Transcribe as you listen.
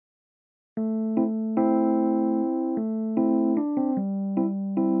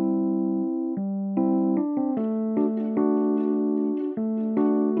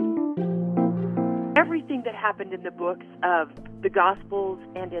happened in the books of the Gospels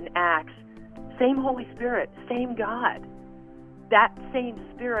and in Acts, same Holy Spirit, same God. That same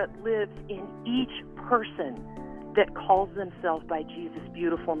Spirit lives in each person that calls themselves by Jesus'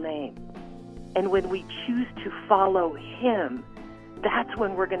 beautiful name. And when we choose to follow Him, that's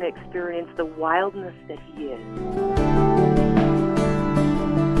when we're going to experience the wildness that He is.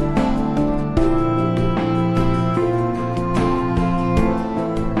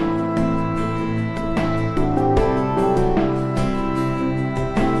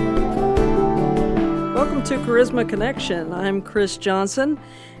 Welcome to Charisma Connection. I'm Chris Johnson,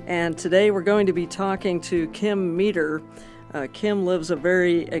 and today we're going to be talking to Kim Meeder. Kim lives a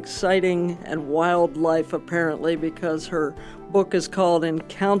very exciting and wild life, apparently, because her book is called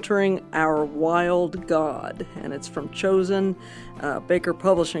Encountering Our Wild God, and it's from Chosen Baker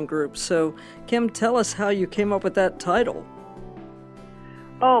Publishing Group. So, Kim, tell us how you came up with that title.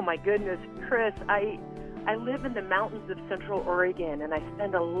 Oh, my goodness, Chris, I live in the mountains of Central Oregon, and I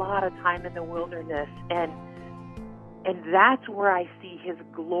spend a lot of time in the wilderness, and that's where I see His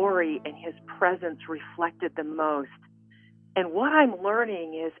glory and His presence reflected the most. And what I'm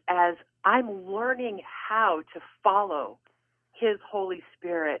learning is, as I'm learning how to follow His Holy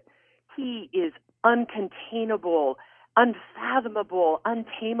Spirit, He is uncontainable, unfathomable,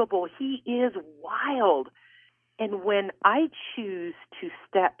 untamable. He is wild. And when I choose to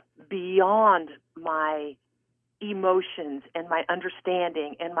step beyond my emotions and my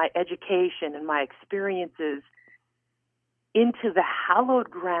understanding and my education and my experiences into the hallowed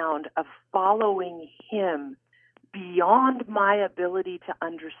ground of following Him beyond my ability to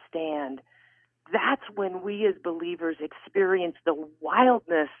understand, that's when we as believers experience the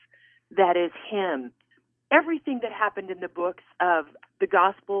wildness that is Him. Everything that happened in the books of the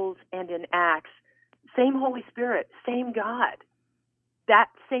Gospels and in Acts, same Holy Spirit, same God. That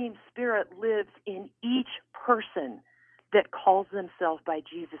same Spirit lives in each person that calls themselves by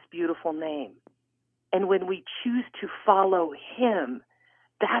Jesus' beautiful name. And when we choose to follow Him,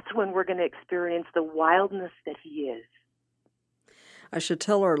 that's when we're going to experience the wildness that He is. I should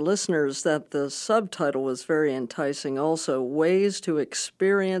tell our listeners that the subtitle is very enticing also, Ways to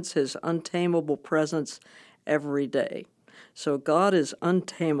Experience His Untamable Presence Every Day. So God is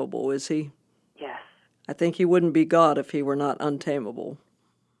untamable, is He? Yes. I think He wouldn't be God if He were not untamable.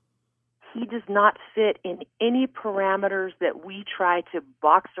 He does not fit in any parameters that we try to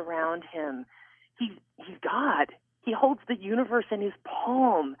box around Him. He's God. He holds the universe in His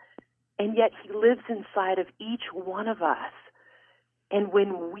palm, and yet He lives inside of each one of us. And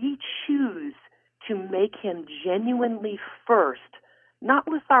when we choose to make Him genuinely first, not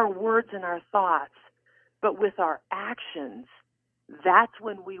with our words and our thoughts, but with our actions, that's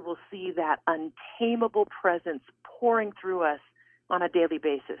when we will see that untamable presence pouring through us on a daily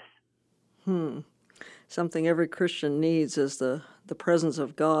basis. Something every Christian needs is the presence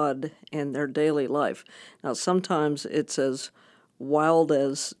of God in their daily life. Now, sometimes it's as wild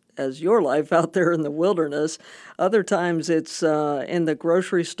as your life out there in the wilderness. Other times it's in the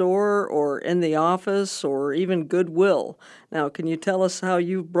grocery store or in the office or even Goodwill. Now, can you tell us how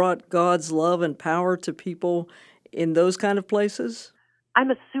you've brought God's love and power to people in those kind of places?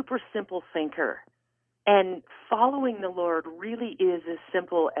 I'm a super simple thinker, and following the Lord really is as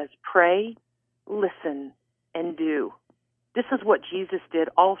simple as pray, listen, and do. This is what Jesus did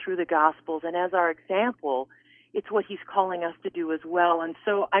all through the Gospels, and as our example, it's what He's calling us to do as well. And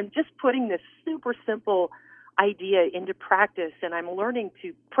so I'm just putting this super simple idea into practice, and I'm learning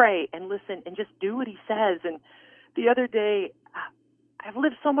to pray and listen and just do what He says. And the other day, I've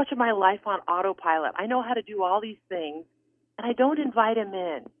lived so much of my life on autopilot. I know how to do all these things, and I don't invite Him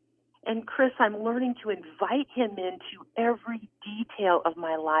in. And Chris, I'm learning to invite Him into every detail of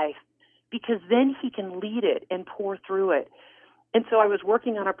my life, because then He can lead it and pour through it. And so I was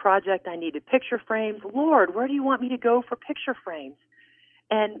working on a project. I needed picture frames. Lord, where do you want me to go for picture frames?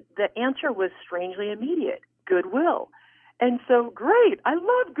 And the answer was strangely immediate, Goodwill. And so, great, I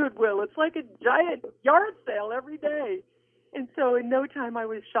love Goodwill. It's like a giant yard sale every day. And so in no time, I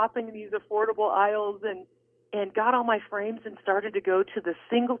was shopping in these affordable aisles and got all my frames and started to go to the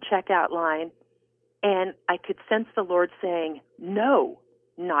single checkout line. And I could sense the Lord saying, no,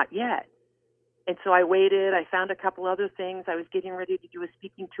 not yet. And so I waited. I found a couple other things. I was getting ready to do a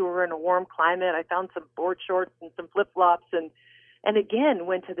speaking tour in a warm climate. I found some board shorts and some flip-flops and again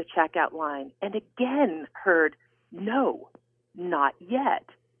went to the checkout line and again heard, no, not yet.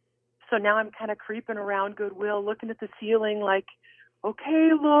 So now I'm kind of creeping around Goodwill, looking at the ceiling like, okay,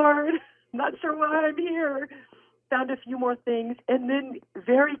 Lord, not sure why I'm here. Found a few more things and then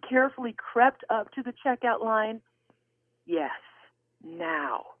very carefully crept up to the checkout line. Yes,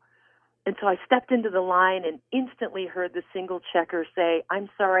 now. And so I stepped into the line and instantly heard the single checker say, "I'm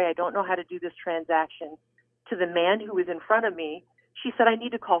sorry, I don't know how to do this transaction." To the man who was in front of me, she said, "I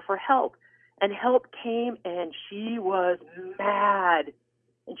need to call for help." And help came, and she was mad.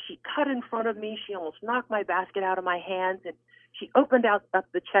 And she cut in front of me. She almost knocked my basket out of my hands. And she opened up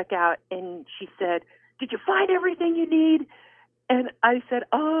the checkout, and she said, "Did you find everything you need?" And I said,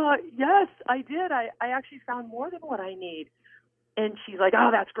 yes, I did. I actually found more than what I need. And she's like,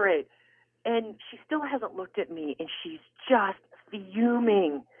 "Oh, that's great." And she still hasn't looked at me, and she's just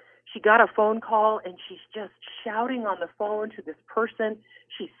fuming. She got a phone call, and she's just shouting on the phone to this person.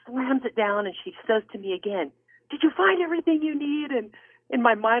 She slams it down, and she says to me again, "Did you find everything you need?" And in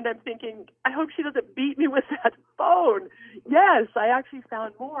my mind, I'm thinking, I hope she doesn't beat me with that phone. Yes, I actually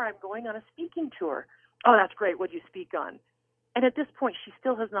found more. I'm going on a speaking tour. "Oh, that's great. What do you speak on?" And at this point, she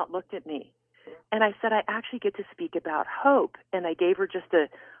still has not looked at me. And I said, "I actually get to speak about hope." And I gave her just a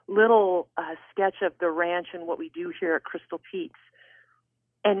little sketch of the ranch and what we do here at Crystal Peaks.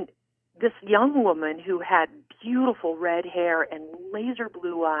 And this young woman who had beautiful red hair and laser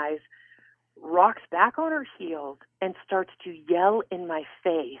blue eyes rocks back on her heels and starts to yell in my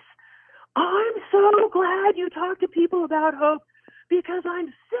face, "I'm so glad you talk to people about hope because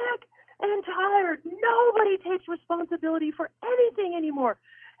I'm sick and tired. Nobody takes responsibility for anything anymore.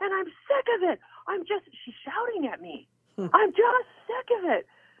 And I'm sick of it. She's shouting at me. I'm just sick of it."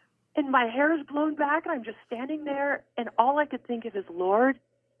 And my hair is blown back, and I'm just standing there, and all I could think of is, "Lord,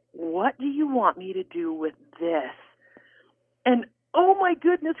 what do you want me to do with this?" And oh my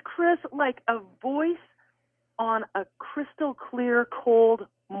goodness, Chris, like a voice on a crystal clear, cold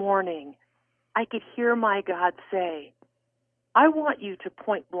morning, I could hear my God say, "I want you to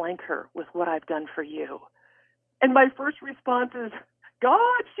point blank her with what I've done for you." And my first response is,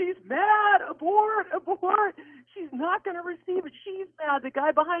 "God, she's mad. Abort, abort. She's not going to receive it. She's mad. The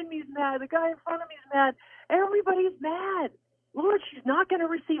guy behind me is mad. The guy in front of me is mad. Everybody's mad. Lord, she's not going to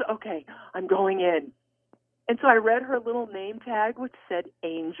receive it. Okay, I'm going in." And so I read her little name tag, which said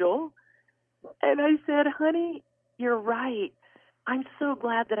Angel. And I said, "Honey, you're right. I'm so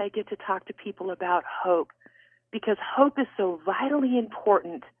glad that I get to talk to people about hope, because hope is so vitally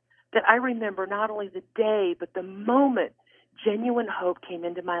important that I remember not only the day, but the moment genuine hope came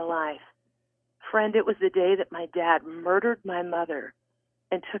into my life. Friend, it was the day that my dad murdered my mother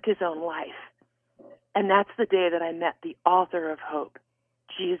and took his own life. And that's the day that I met the author of hope,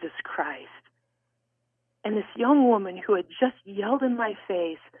 Jesus Christ. And this young woman who had just yelled in my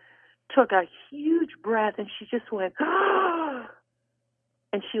face took a huge breath, and she just went, "Ah!"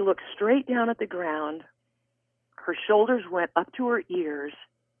 And she looked straight down at the ground. Her shoulders went up to her ears,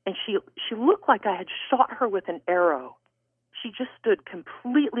 and she looked like I had shot her with an arrow. She just stood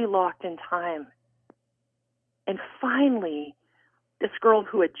completely locked in time. And finally, this girl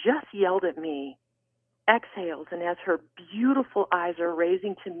who had just yelled at me exhales, and as her beautiful eyes are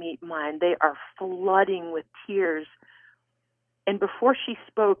raising to meet mine, they are flooding with tears. And before she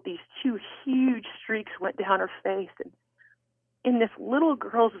spoke, these two huge streaks went down her face. And in this little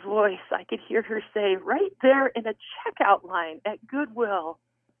girl's voice, I could hear her say, right there in a checkout line at Goodwill,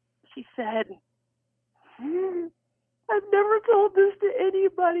 she said, "I've never told this to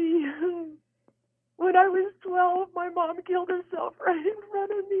anybody. When I was 12, my mom killed herself right in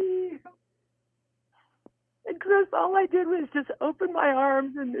front of me." And Chris, all I did was just open my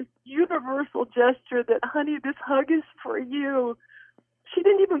arms in this universal gesture that, "Honey, this hug is for you." She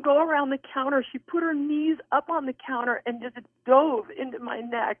didn't even go around the counter. She put her knees up on the counter and just dove into my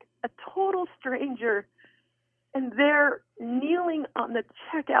neck, a total stranger. And there, kneeling on the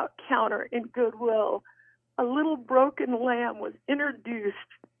checkout counter in Goodwill, a little broken lamb was introduced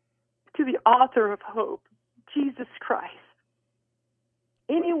to the author of hope, Jesus Christ.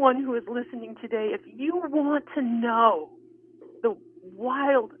 Anyone who is listening today, if you want to know the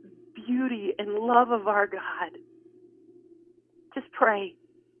wild beauty and love of our God, just pray,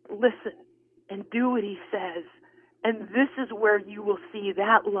 listen, and do what he says. And this is where you will see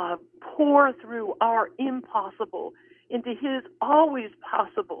that love pour through our impossible into his always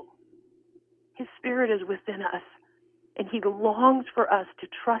possible. His Spirit is within us, and he longs for us to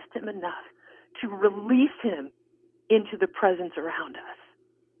trust him enough to release him into the presence around us.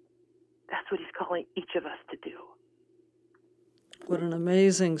 That's what he's calling each of us to do. What an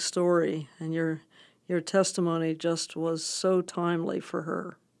amazing story, and your testimony just was so timely for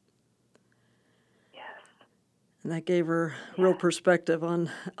her. Yes. And that gave her real perspective on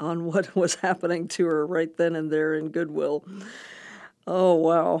what was happening to her right then and there in Goodwill. Oh,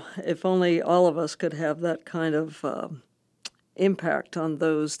 wow. If only all of us could have that kind of impact on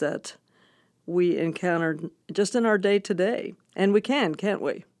those that we encounter just in our day-to-day. And we can, can't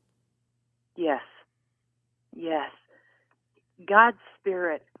we? Yes, yes. God's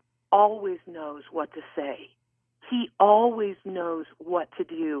Spirit always knows what to say. He always knows what to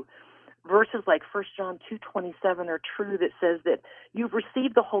do. Verses like 1 John 2:27 are true that says that you've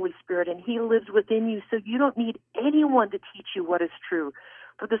received the Holy Spirit and He lives within you, so you don't need anyone to teach you what is true.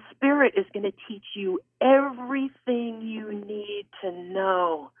 For the Spirit is going to teach you everything you need to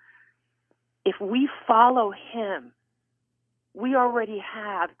know. If we follow Him, we already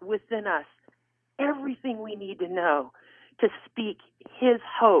have within us everything we need to know to speak His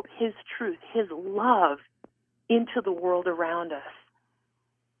hope, His truth, His love into the world around us.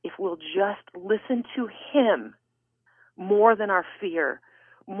 If we'll just listen to Him more than our fear,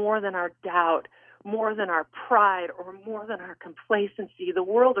 more than our doubt, more than our pride, or more than our complacency, the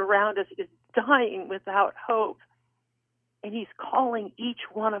world around us is dying without hope. And He's calling each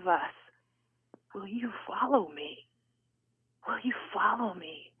one of us, will you follow me? Will you follow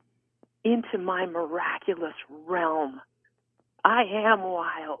me into my miraculous realm? I am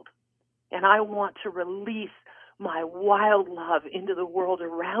wild, and I want to release my wild love into the world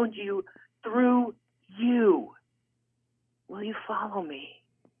around you through you. Will you follow me?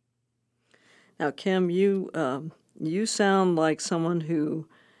 Now, Kim, you sound like someone who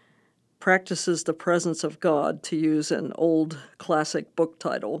practices the presence of God, to use an old classic book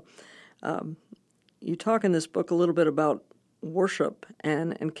title. You talk in this book a little bit about worship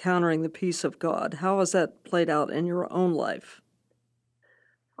and encountering the peace of God. How has that played out in your own life?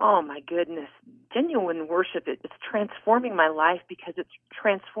 Oh, my goodness. Genuine worship, it's transforming my life because it's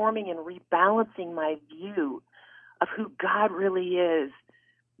transforming and rebalancing my view of who God really is.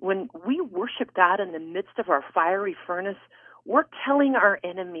 When we worship God in the midst of our fiery furnace, we're telling our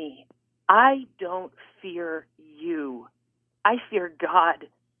enemy, I don't fear you. I fear God,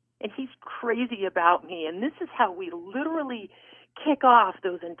 and He's crazy about me. And this is how we literally kick off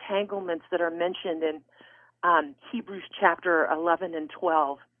those entanglements that are mentioned in Hebrews chapter 11 and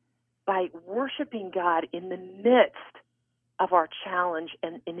 12. By worshiping God in the midst of our challenge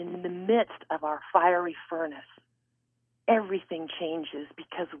and in the midst of our fiery furnace, everything changes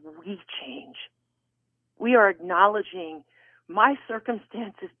because we change. We are acknowledging my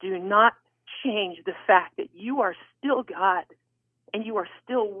circumstances do not change the fact that you are still God and you are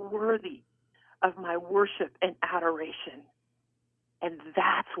still worthy of my worship and adoration. And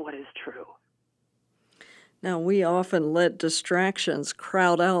that's what is true. Now, we often let distractions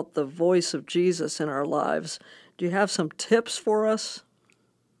crowd out the voice of Jesus in our lives. Do you have some tips for us?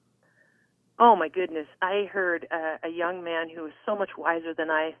 Oh, my goodness. I heard a young man who is so much wiser than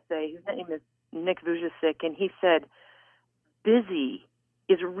I say. His name is Nick Vujicic, and he said, busy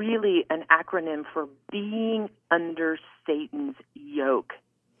is really an acronym for being under Satan's yoke.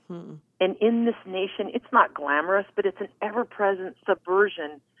 And in this nation, it's not glamorous, but it's an ever-present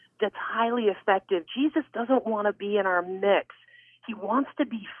subversion that's highly effective. Jesus doesn't want to be in our mix. He wants to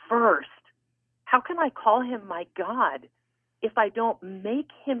be first. How can I call Him my God if I don't make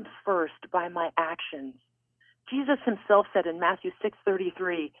Him first by my actions? Jesus Himself said in Matthew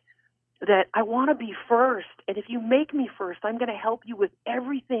 6:33 that I want to be first, and if you make me first, I'm going to help you with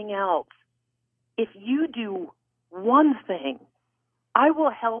everything else. If you do one thing, I will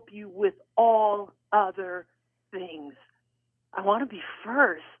help you with all other things. I want to be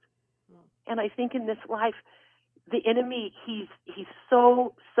first. And I think in this life, the enemy, he's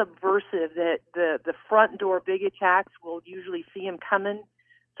so subversive that the front door big attacks will usually see him coming.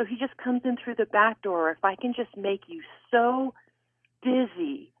 So he just comes in through the back door. If I can just make you so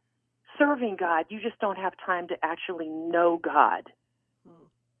busy serving God, you just don't have time to actually know God,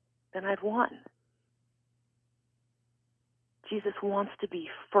 then I've won. Jesus wants to be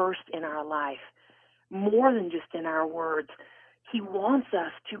first in our life, more than just in our words. He wants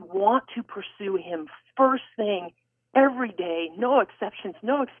us to want to pursue Him first thing every day, no exceptions,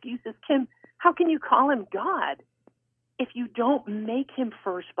 no excuses. Kim, how can you call Him God if you don't make Him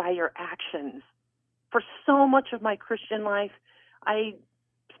first by your actions? For so much of my Christian life, I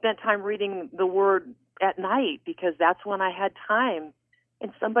spent time reading the Word at night because that's when I had time.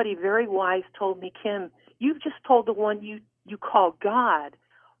 And somebody very wise told me, Kim, you've just told the one you call God,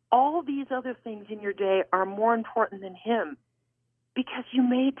 all these other things in your day are more important than Him because you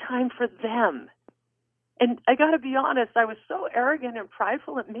made time for them. And I got to be honest, I was so arrogant and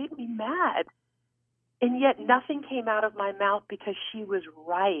prideful, it made me mad. And yet nothing came out of my mouth because she was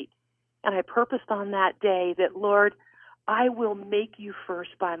right. And I purposed on that day that, Lord, I will make you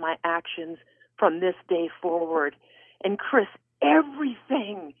first by my actions from this day forward. And Chris,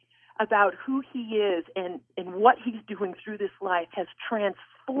 everything about who He is and what He's doing through this life has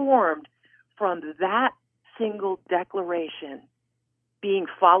transformed from that single declaration. being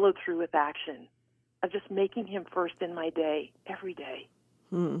followed through with action, of just making him first in my day, every day.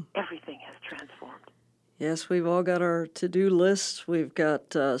 Everything has transformed. Yes, we've all got our to-do lists. We've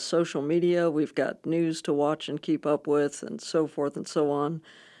got social media. We've got news to watch and keep up with and so forth and so on.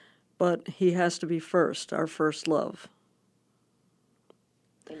 But he has to be first, our first love.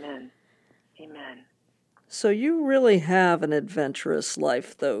 Amen. Amen. So you really have an adventurous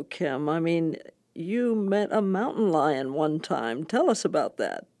life, though, Kim. I mean, you met a mountain lion one time. Tell us about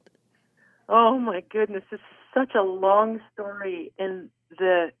that. Oh, my goodness. This is such a long story. And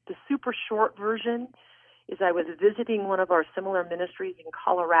the super short version is I was visiting one of our similar ministries in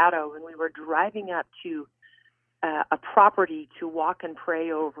Colorado, and we were driving up to a property to walk and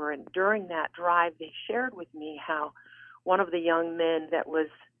pray over. And during that drive, they shared with me how one of the young men that was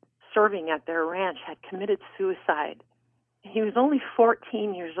serving at their ranch had committed suicide. He was only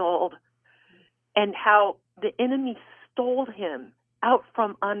 14 years old, and how the enemy stole him out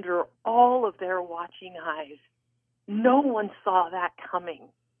from under all of their watching eyes. No one saw that coming.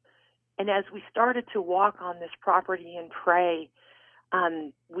 And as we started to walk on this property and pray,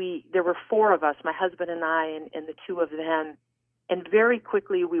 there were four of us, my husband and I, and the two of them. And very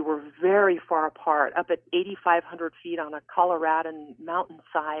quickly, we were very far apart, up at 8,500 feet on a Coloradan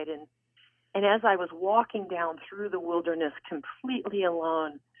mountainside. And as I was walking down through the wilderness completely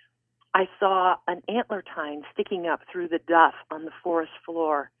alone, I saw an antler tine sticking up through the duff on the forest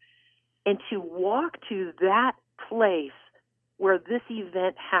floor. And to walk to that place where this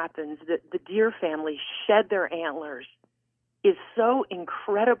event happens, that the deer family shed their antlers, is so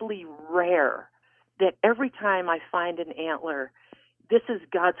incredibly rare that every time I find an antler, this is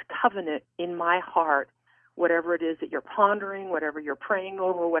God's covenant in my heart. Whatever it is that you're pondering, whatever you're praying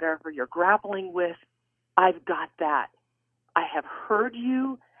over, whatever you're grappling with, I've got that. I have heard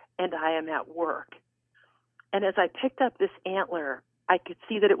you, and I am at work. And as I picked up this antler, I could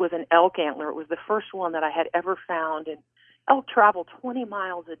see that it was an elk antler. It was the first one that I had ever found. And elk travel 20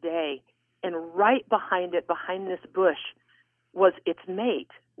 miles a day. And right behind it, behind this bush, was its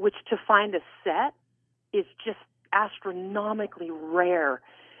mate, which to find a set is just astronomically rare.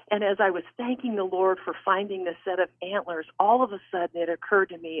 And as I was thanking the Lord for finding this set of antlers, all of a sudden it occurred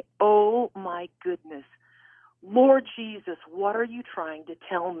to me, oh my goodness, Lord Jesus, what are you trying to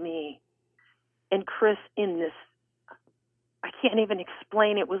tell me? And Chris, in this, I can't even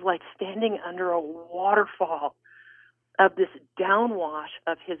explain, it was like standing under a waterfall of this downwash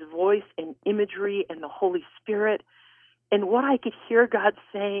of his voice and imagery and the Holy Spirit. And what I could hear God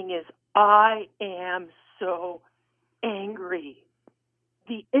saying is, I am so angry.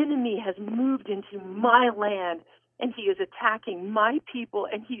 The enemy has moved into my land, and he is attacking my people,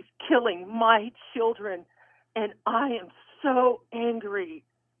 and he's killing my children. And I am so angry.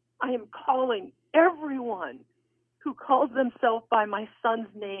 I am calling everyone who calls themselves by my son's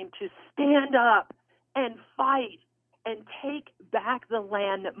name to stand up and fight and take back the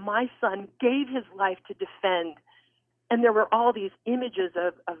land that my son gave his life to defend. And there were all these images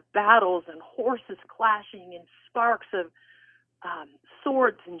of battles and horses clashing and sparks of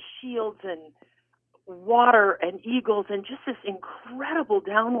swords and shields and water and eagles and just this incredible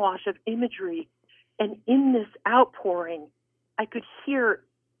downwash of imagery. And in this outpouring, I could hear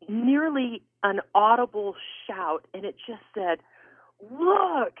nearly an audible shout, and it just said,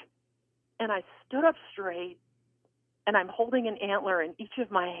 look! And I stood up straight, and I'm holding an antler in each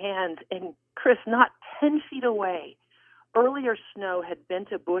of my hands, and Chris, not 10 feet away, earlier snow had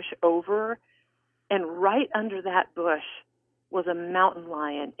bent a bush over, and right under that bush was a mountain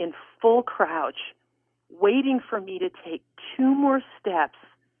lion in full crouch, waiting for me to take two more steps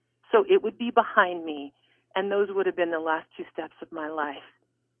so it would be behind me, and those would have been the last two steps of my life.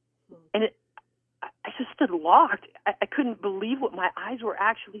 And I just stood locked. I couldn't believe what my eyes were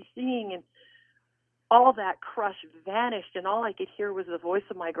actually seeing, and all that crush vanished, and all I could hear was the voice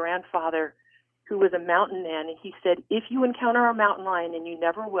of my grandfather, who was a mountain man, and he said, if you encounter a mountain lion, and you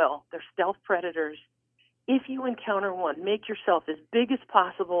never will, they're stealth predators, if you encounter one, make yourself as big as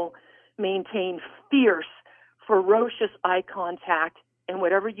possible, maintain fierce, ferocious eye contact, and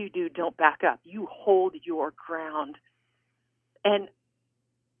whatever you do, don't back up. You hold your ground. And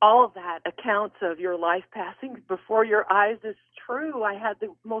all of that accounts of your life passing before your eyes is true. I had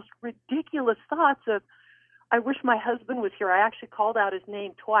the most ridiculous thoughts of, I wish my husband was here. I actually called out his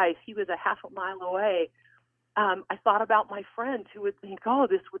name twice. He was a half a mile away. I thought about my friends who would think, oh,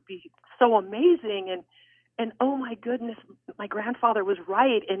 this would be so amazing. And oh, my goodness, my grandfather was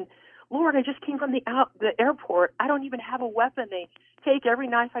right. And, Lord, I just came from the airport. I don't even have a weapon. They take every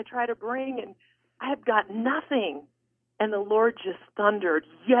knife I try to bring, and I have got nothing. And the Lord just thundered,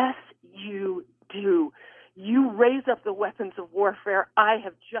 yes, you do. You raise up the weapons of warfare I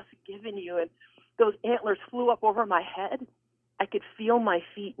have just given you. And those antlers flew up over my head. I could feel my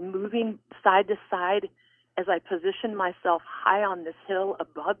feet moving side to side as I positioned myself high on this hill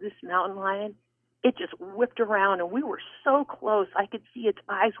above this mountain lion. It just whipped around, and we were so close. I could see its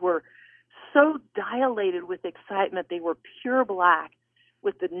eyes were so dilated with excitement. They were pure black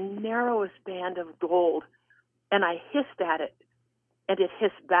with the narrowest band of gold. And I hissed at it, and it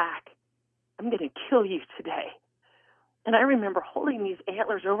hissed back, I'm going to kill you today. And I remember holding these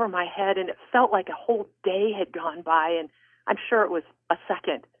antlers over my head, and it felt like a whole day had gone by, and I'm sure it was a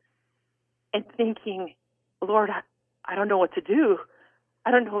second, and thinking, Lord, I don't know what to do. I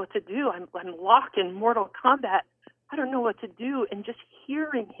don't know what to do. I'm locked in mortal combat. I don't know what to do. And just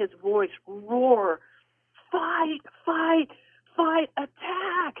hearing his voice roar, fight, fight, fight,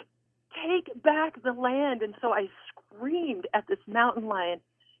 attack, take back the land. And so I screamed at this mountain lion,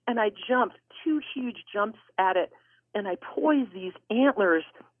 and I jumped 2 huge jumps at it, and I poised these antlers,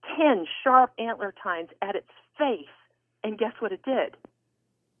 10 sharp antler tines at its face. And guess what it did?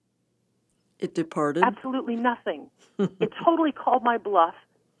 It departed? Absolutely nothing. It totally called my bluff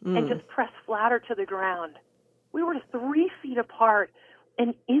and just pressed flatter to the ground. We were 3 feet apart,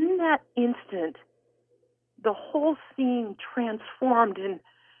 and in that instant, the whole scene transformed, and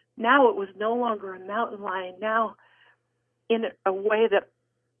now it was no longer a mountain lion. Now, in a way that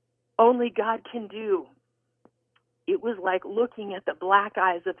only God can do, it was like looking at the black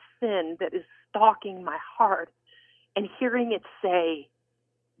eyes of sin that is stalking my heart and hearing it say,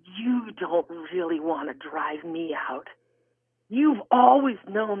 you don't really want to drive me out. You've always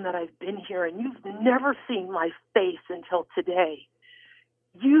known that I've been here, and you've never seen my face until today.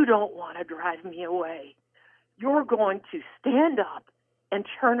 You don't want to drive me away. You're going to stand up and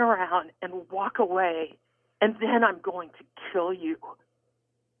turn around and walk away, and then I'm going to kill you.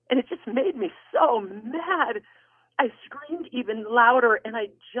 And it just made me so mad. I screamed even louder, and I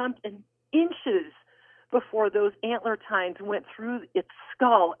jumped in inches before those antler tines went through its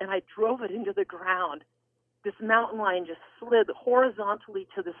skull, and I drove it into the ground. This mountain lion just slid horizontally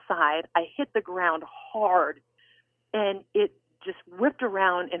to the side. I hit the ground hard, and it just whipped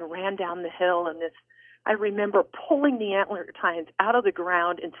around and ran down the hill. And I remember pulling the antler tines out of the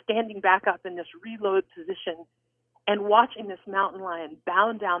ground and standing back up in this reload position and watching this mountain lion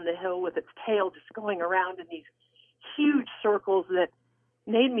bound down the hill with its tail just going around in these huge circles that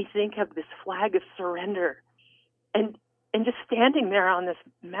made me think of this flag of surrender. And just standing there on this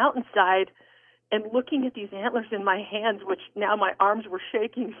mountainside and looking at these antlers in my hands, which now my arms were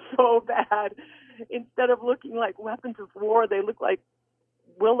shaking so bad. Instead of looking like weapons of war, they looked like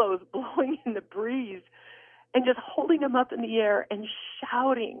willows blowing in the breeze. And just holding them up in the air and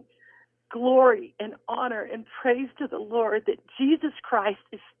shouting glory and honor and praise to the Lord that Jesus Christ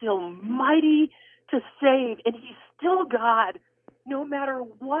is still mighty to save, and he's still God, no matter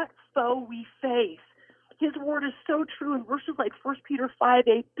what foe we face. His word is so true in verses like 1 Peter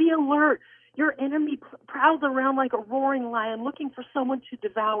 5:8. Be alert. Your enemy prowls around like a roaring lion looking for someone to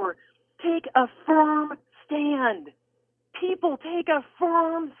devour. Take a firm stand. People, take a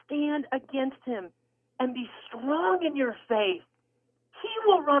firm stand against him and be strong in your faith. He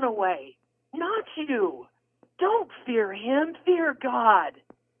will run away, not you. Don't fear him, fear God.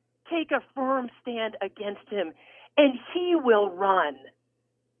 Take a firm stand against him, and he will run.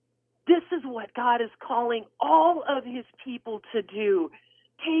 This is what God is calling all of his people to do.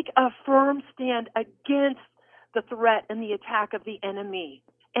 Take a firm stand against the threat and the attack of the enemy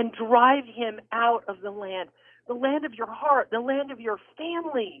and drive him out of the land of your heart, the land of your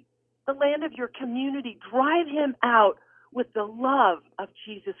family, the land of your community. Drive him out with the love of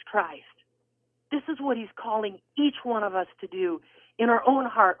Jesus Christ. This is what he's calling each one of us to do in our own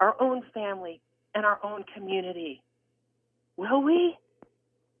heart, our own family, and our own community. Will we?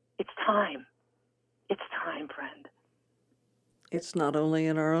 It's time. It's time, friend. It's not only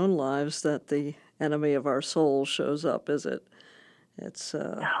in our own lives that the enemy of our soul shows up, is it? It's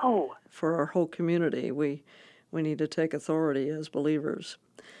No. For our whole community. We need to take authority as believers.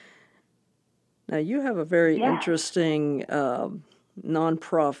 Now, you have a very interesting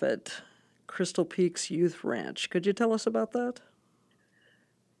nonprofit, Crystal Peaks Youth Ranch. Could you tell us about that?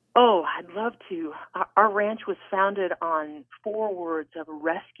 Oh, I'd love to. Our ranch was founded on 4 words of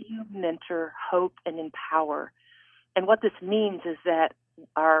rescue, mentor, hope, and empower. And what this means is that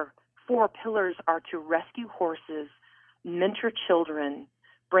our 4 pillars are to rescue horses, mentor children,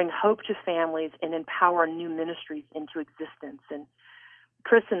 bring hope to families, and empower new ministries into existence. And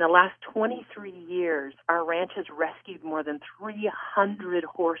Chris, in the last 23 years, our ranch has rescued more than 300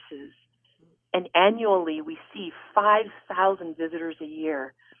 horses. And annually, we see 5,000 visitors a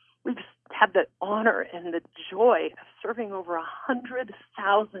year. We've had the honor and the joy of serving over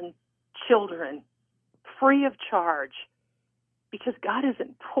 100,000 children free of charge, because God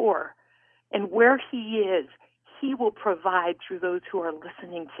isn't poor. And where he is, he will provide through those who are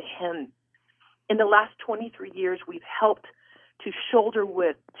listening to him. In the last 23 years, we've helped to shoulder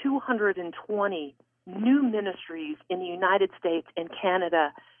with 220 new ministries in the United States and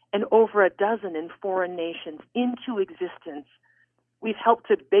Canada and over a dozen in foreign nations into existence. We've helped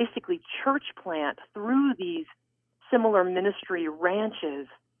to basically church plant through these similar ministry ranches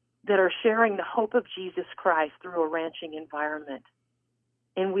that are sharing the hope of Jesus Christ through a ranching environment.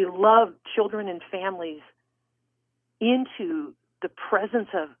 And we love children and families into the presence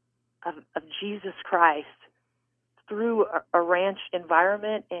of Jesus Christ through a ranch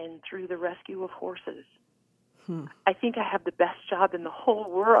environment and through the rescue of horses. I think I have the best job in the whole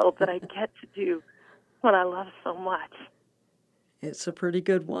world that I get to do what I love so much. It's a pretty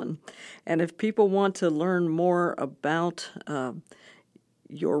good one. And if people want to learn more about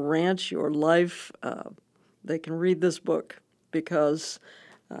your ranch, your life, they can read this book, because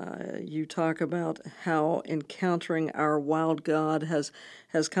you talk about how encountering our wild God has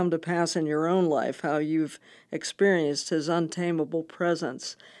come to pass in your own life, how you've experienced his untamable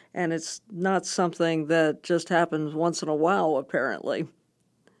presence. And it's not something that just happens once in a while, apparently.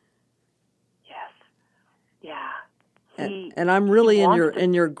 Yes. Yeah. And I'm really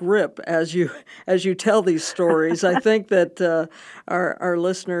in your grip as you tell these stories. I think that our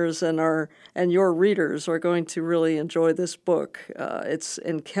listeners and your readers are going to really enjoy this book. It's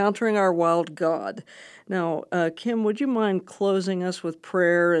Encountering Our Wild God. Now, Kim, would you mind closing us with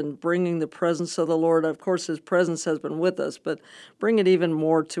prayer and bringing the presence of the Lord? Of course, his presence has been with us, but bring it even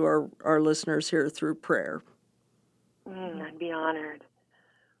more to our listeners here through prayer. I'd be honored.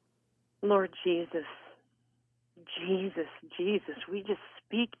 Lord Jesus, we just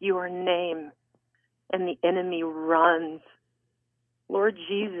speak your name and the enemy runs. Lord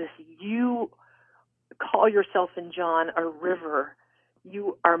Jesus, you call yourself in John a river.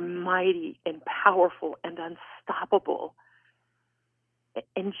 You are mighty and powerful and unstoppable.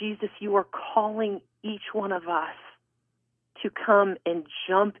 And Jesus, you are calling each one of us to come and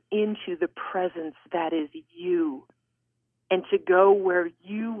jump into the presence that is you and to go where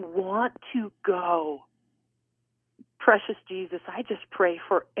you want to go. Precious Jesus, I just pray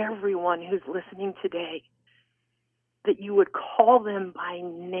for everyone who's listening today that you would call them by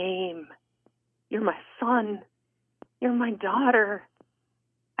name. You're my son. You're my daughter.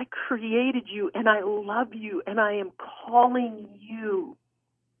 I created you and I love you, and I am calling you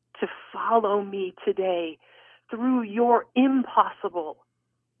to follow me today through your impossible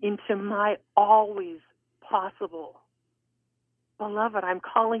into my always possible. Beloved, I'm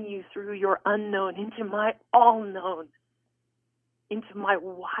calling you through your unknown into my all-known, into my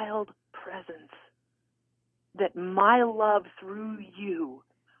wild presence, that my love through you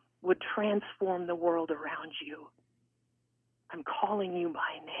would transform the world around you. I'm calling you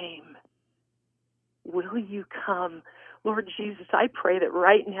by name. Will you come? Lord Jesus, I pray that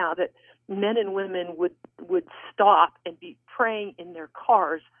right now that men and women would stop and be praying in their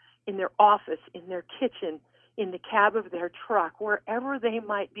cars, in their office, in their kitchen, in the cab of their truck, wherever they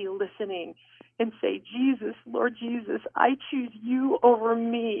might be listening, and say, Jesus, Lord Jesus, I choose you over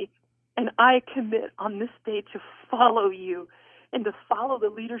me, and I commit on this day to follow you and to follow the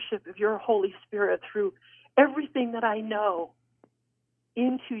leadership of your Holy Spirit through everything that I know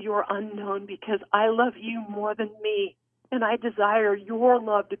into your unknown, because I love you more than me, and I desire your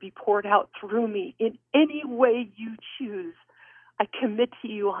love to be poured out through me in any way you choose. I commit to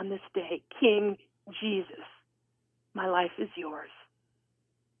you on this day, King Jesus. My life is yours.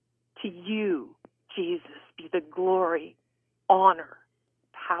 To you, Jesus, be the glory, honor,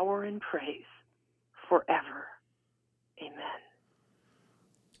 power, and praise forever. Amen.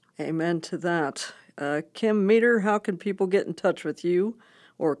 Amen to that. Kim Meeder, how can people get in touch with you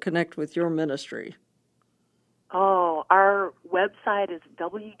or connect with your ministry? Oh, our website is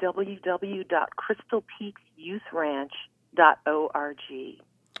www.crystalpeaksyouthranch.org.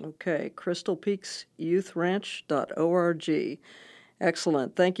 Okay, crystalpeaksyouthranch.org.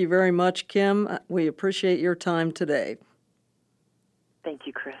 Excellent. Thank you very much, Kim. We appreciate your time today. Thank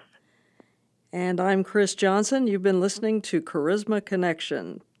you, Chris. And I'm Chris Johnson. You've been listening to Charisma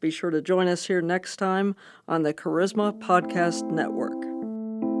Connection. Be sure to join us here next time on the Charisma Podcast Network.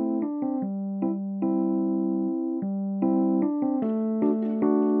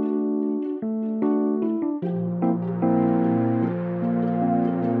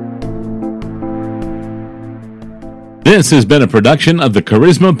 This has been a production of the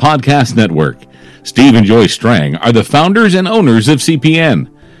Charisma Podcast Network. Steve and Joy Strang are the founders and owners of CPN.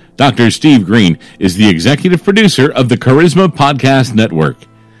 Dr. Steve Green is the executive producer of the Charisma Podcast Network.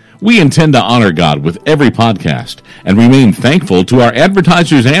 We intend to honor God with every podcast and remain thankful to our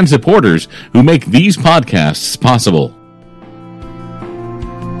advertisers and supporters who make these podcasts possible.